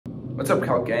What's up,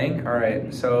 Calc gang? All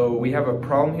right, so we have a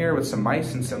problem here with some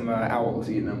mice and some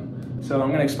owls eating them. So I'm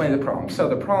gonna explain the problem. So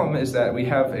the problem is that we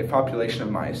have a population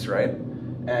of mice, right?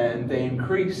 And they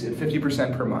increase at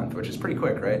 50% per month, which is pretty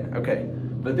quick, right? Okay,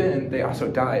 but then they also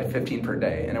die at 15 per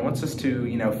day. And it wants us to,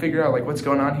 figure out like what's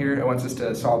going on here. It wants us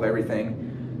to solve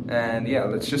everything. And yeah,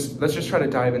 let's just try to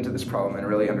dive into this problem and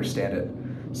really understand it.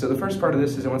 So the first part of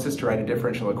this is it wants us to write a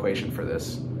differential equation for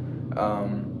this.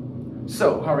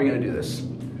 So how are we gonna do this?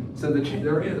 So the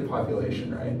rate of the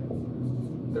population, right?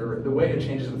 The way it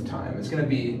changes with time is going to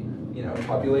be,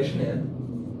 population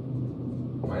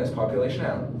in minus population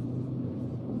out.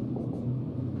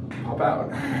 Pop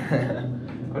out.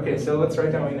 Okay, so let's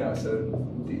write down what we know. So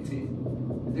dt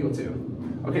is equal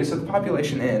to. Okay, so the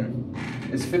population in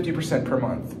is 50% per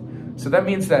month. So that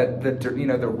means that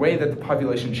the way that the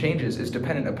population changes is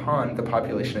dependent upon the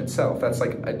population itself. That's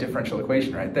like a differential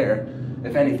equation right there,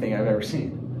 if anything I've ever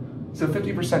seen. So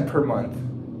 50% per month,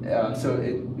 so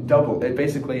it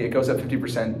goes up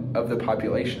 50% of the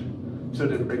population. So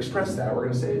to express that, we're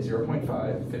gonna say 0.5,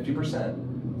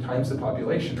 50% times the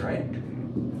population, right?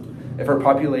 If our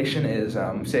population is,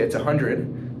 say it's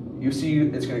 100, you see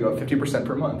it's gonna go up 50%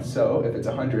 per month. So if it's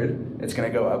 100, it's gonna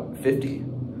go up 50.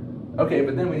 Okay,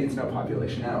 but then we need to know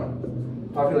population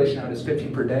out. Population out is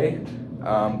 15 per day,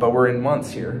 but we're in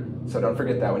months here. So don't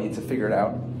forget that, we need to figure it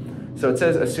out. So it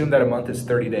says assume that a month is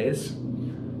 30 days.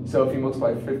 So if you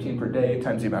multiply 15 per day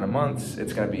times the amount of months,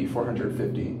 it's going to be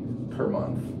 450 per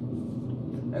month.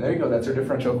 And there you go, that's our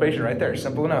differential equation right there,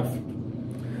 simple enough.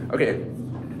 Okay,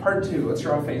 part two, let's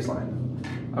draw a phase line.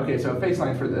 Okay, so a phase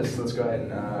line for this, let's go ahead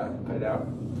and put it out.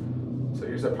 So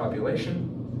here's our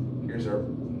population, here's our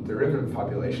derivative of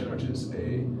population, which is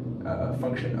a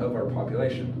function of our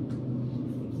population.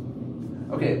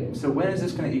 Okay, so when is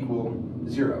this going to equal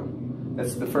 0?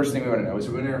 That's the first thing we want to know, is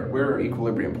where our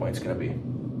equilibrium point is going to be.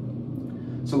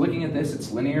 So looking at this,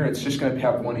 it's linear. It's just going to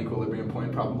have one equilibrium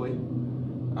point probably.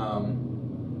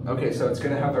 Okay, so it's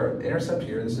going to have our intercept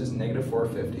here. This is negative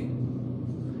 450.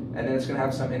 And then it's going to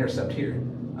have some intercept here.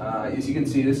 As you can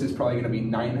see, this is probably going to be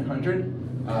 900.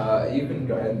 You can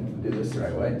go ahead and do this the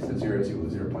right way. So 0 is equal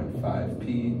to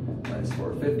 0.5p minus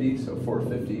 450. So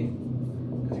 450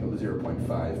 is equal to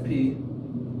 0.5p.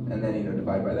 And then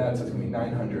divide by that, so it's going to be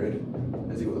 900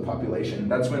 is equal to population.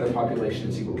 That's when the population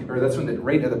is equal, or that's when the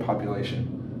rate of the population.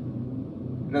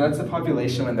 No, that's the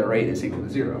population when the rate is equal to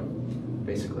 0,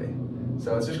 basically.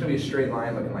 So it's just going to be a straight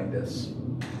line looking like this.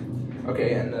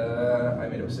 Okay, and I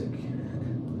made a mistake.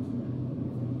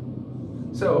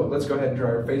 So let's go ahead and draw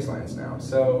our phase lines now.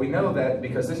 So we know that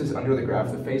because this is under the graph,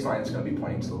 the phase line is going to be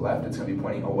pointing to the left. It's going to be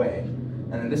pointing away.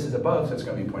 And then this is above, so it's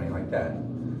going to be pointing like that.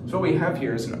 So what we have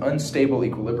here is an unstable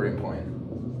equilibrium point.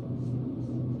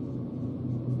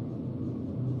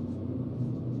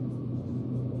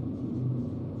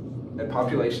 And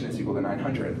population is equal to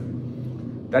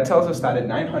 900. That tells us that at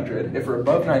 900, if we're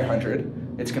above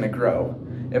 900, it's going to grow.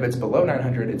 If it's below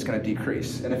 900, it's going to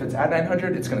decrease. And if it's at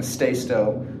 900, it's going to stay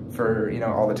still for,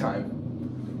 all the time.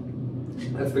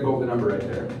 That's the golden number right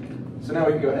there. So now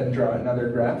we can go ahead and draw another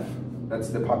graph. That's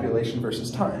the population versus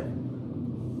time.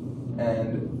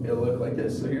 And it'll look like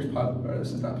this. So here's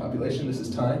this is not population, this is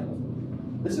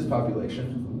time. This is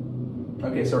population.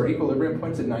 Okay, so our equilibrium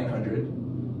point's at 900.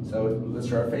 So let's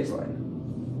draw our phase line.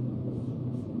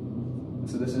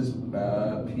 So this is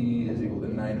P is equal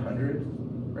to 900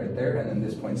 right there, and then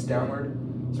this points downward.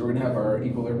 So we're gonna have our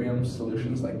equilibrium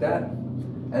solutions like that.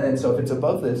 And then so if it's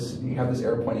above this, you have this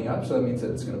arrow pointing up, so that means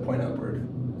that it's gonna point upward.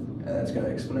 And that's gonna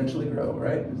exponentially grow,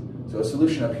 right? So a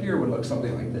solution up here would look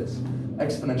something like this,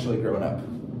 exponentially growing up.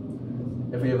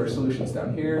 If we have our solutions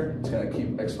down here, it's going to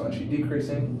keep exponentially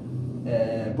decreasing,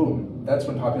 and boom, that's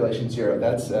when population's 0.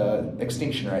 That's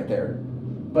extinction right there.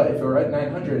 But if we're at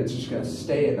 900, it's just going to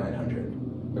stay at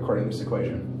 900, according to this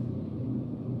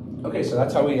equation. Okay, so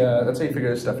that's how you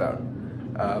figure this stuff out.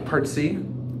 Part C,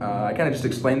 I kind of just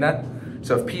explained that.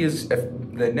 So if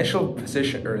the initial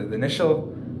position, or the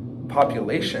initial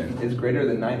population is greater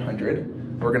than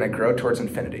 900, we're going to grow towards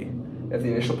infinity. If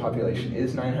the initial population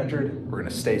is 900, we're going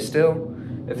to stay still.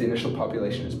 If the initial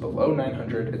population is below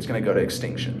 900, it's going to go to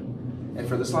extinction. And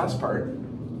for this last part,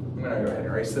 I'm going to go ahead and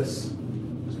erase this,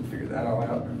 just to figure that all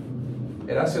out.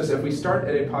 It asks us if we start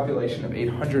at a population of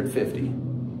 850,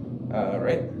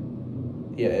 right?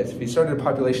 Yeah, if we start at a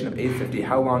population of 850,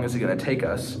 how long is it going to take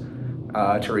us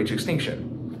to reach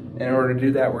extinction? And in order to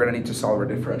do that, we're going to need to solve our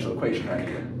differential equation right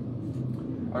here.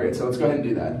 All right, so let's go ahead and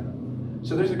do that.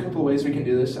 So there's a couple of ways we can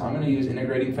do this. I'm going to use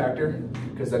integrating factor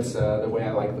because that's the way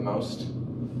I like the most.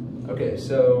 Okay,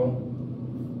 so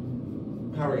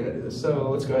how are we going to do this?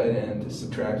 So let's go ahead and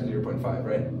subtract 0.5,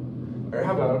 right? or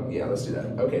how about, yeah, let's do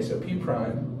that. Okay, so P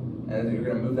prime, and you're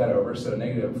going to move that over, so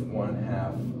negative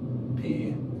 1/2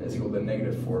 P is equal to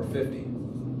negative 450.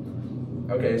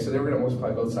 Okay, so then we're going to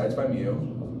multiply both sides by mu.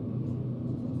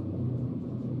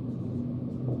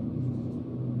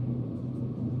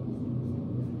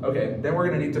 Okay, then we're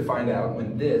going to need to find out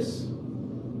when this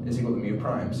is equal to mu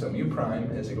prime. So mu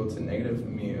prime is equal to negative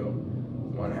mu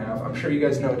 1/2. I'm sure you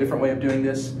guys know a different way of doing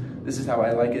this. This is how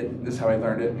I like it. This is how I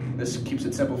learned it. This keeps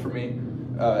it simple for me.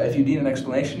 If you need an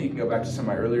explanation, you can go back to some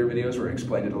of my earlier videos where I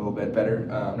explained it a little bit better.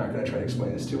 I'm not going to try to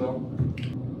explain this too well.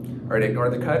 All right, ignore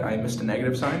the cut. I missed a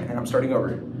negative sign, and I'm starting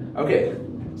over. Okay,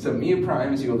 so mu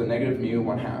prime is equal to negative mu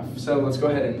 1/2. So let's go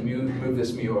ahead and move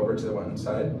this mu over to the one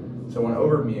side. So 1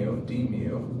 over mu, d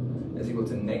mu, is equal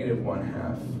to negative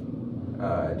 1/2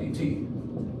 dt.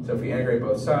 So if we integrate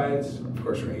both sides, of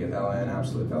course we're going to get ln,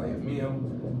 absolute value of mu,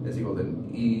 is equal to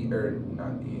negative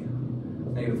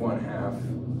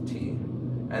 1/2 t.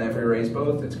 And if we erase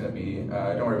both, it's going to be,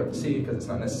 don't worry about the c because it's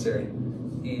not necessary,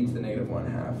 e to the negative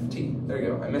 1/2 t. There you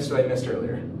go. I missed what I missed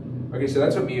earlier. Okay, so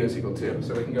that's what mu is equal to.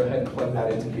 So we can go ahead and plug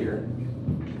that into here.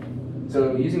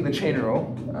 So using the chain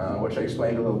rule, which I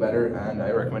explained a little better, and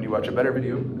I recommend you watch a better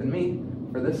video than me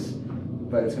for this,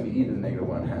 but it's going to be e to the negative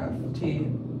 1/2 t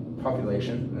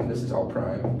population, and this is all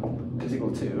prime, is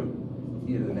equal to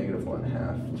e to the negative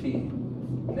 1/2 t,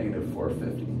 negative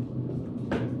 450.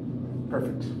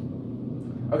 Perfect.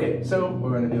 Okay, so what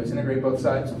we're going to do is integrate both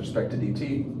sides with respect to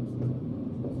dt.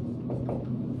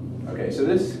 Okay, so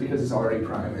this, because it's already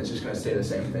prime, it's just going to stay the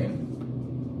same thing.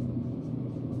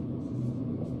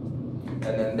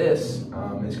 And then this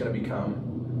is going to become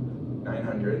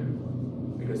 900,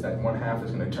 because that 1/2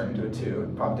 is going to turn into a 2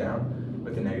 and pop down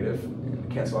with the negative, and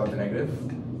cancel out the negative,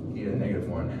 e to the negative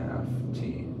 1/2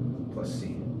 t plus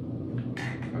c.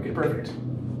 Okay, perfect.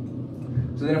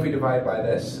 So then if we divide by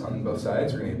this on both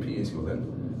sides, we're going to get p is equal to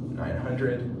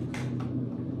 900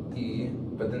 e,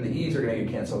 but then the e's are going to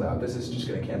get canceled out. This is just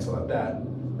going to cancel out that.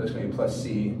 That's going to be plus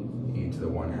c e to the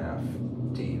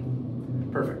 1/2 t.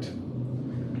 Perfect.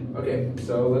 Okay,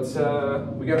 so let's,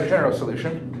 we got a general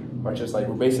solution. Watch this, like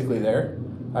we're basically there.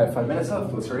 I have 5 minutes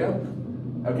left, let's hurry up.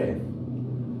 Okay,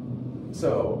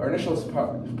 so our initial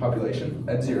population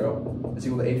at 0 is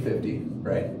equal to 850,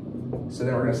 right? So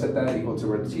then we're going to set that equal to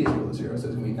where t is equal to 0. So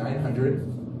it's going to be 900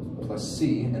 plus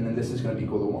c, and then this is going to be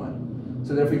equal to 1.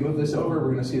 So then if we move this over,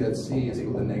 we're going to see that c is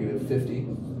equal to negative 50.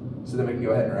 So then we can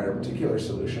go ahead and write a particular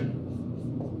solution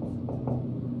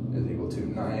is equal to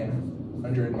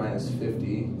 900 minus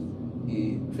 50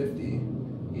 e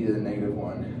to the negative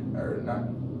 1, or not,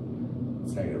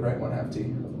 it's negative, right? 1/2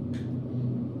 t.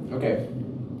 Okay,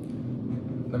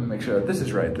 let me make sure that this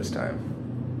is right this time.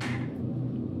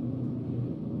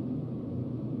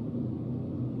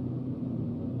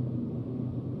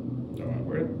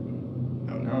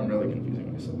 Oh, now I'm really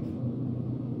confusing myself.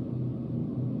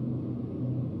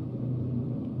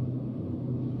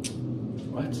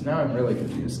 What? Now I'm really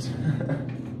confused.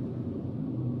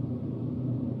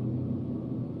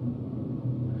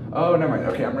 Oh, never mind.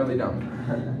 Okay, I'm really dumb.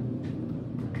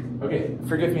 Okay,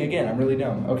 forgive me again. I'm really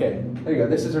dumb. Okay, there you go.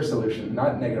 This is our solution.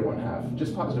 Not negative 1/2,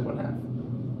 just positive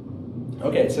 1/2.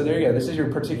 Okay, so there you go. This is your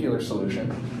particular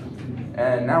solution.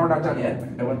 And now we're not done yet.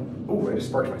 Oh, I just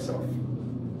sparked myself.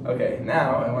 Okay,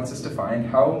 now it wants us to find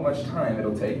how much time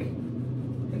it'll take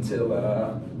until,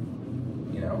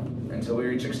 until we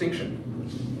reach extinction.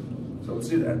 So let's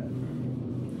do that.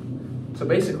 So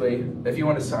basically, if you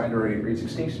want to find where you reach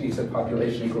extinction, you set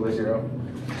population equal to 0.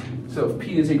 So if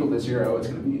p is equal to 0, it's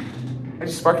going to be, I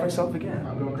just sparked myself again.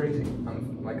 I'm going crazy.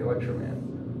 I'm like a lecture man.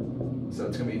 So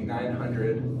it's going to be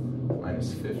 900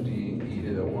 minus 50 e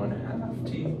to the 1/2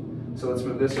 t. So let's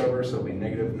move this over, so it'll be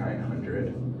negative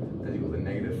 900 is equal to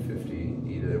negative 50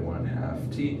 e to the 1/2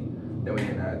 t. Then we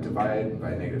can divide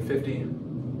by negative 50.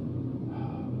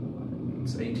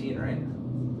 It's 18, right?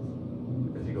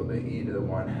 Is equal to e to the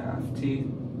 1/2 t.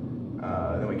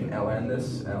 Then we can ln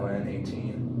this, ln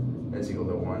 18 is equal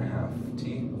to 1/2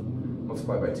 t.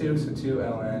 Multiply by 2, so 2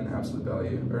 ln absolute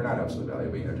value, or not absolute value,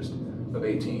 but just of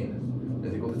 18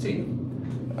 is equal to t.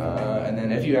 And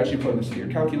then if you actually plug this into your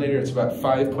calculator, it's about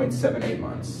 5.78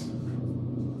 months.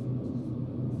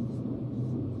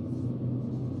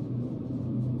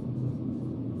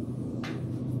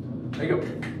 There you go.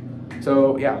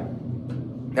 So yeah,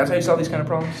 that's how you solve these kind of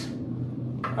problems.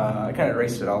 I kind of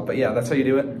erased it all, but yeah, that's how you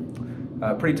do it.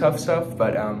 Pretty tough stuff,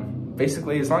 but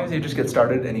basically, as long as you just get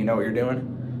started and you know what you're doing,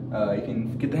 you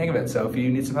can get the hang of it. So if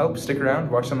you need some help, stick around,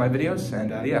 watch some of my videos,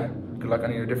 and yeah, good luck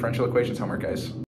on your differential equations homework, guys.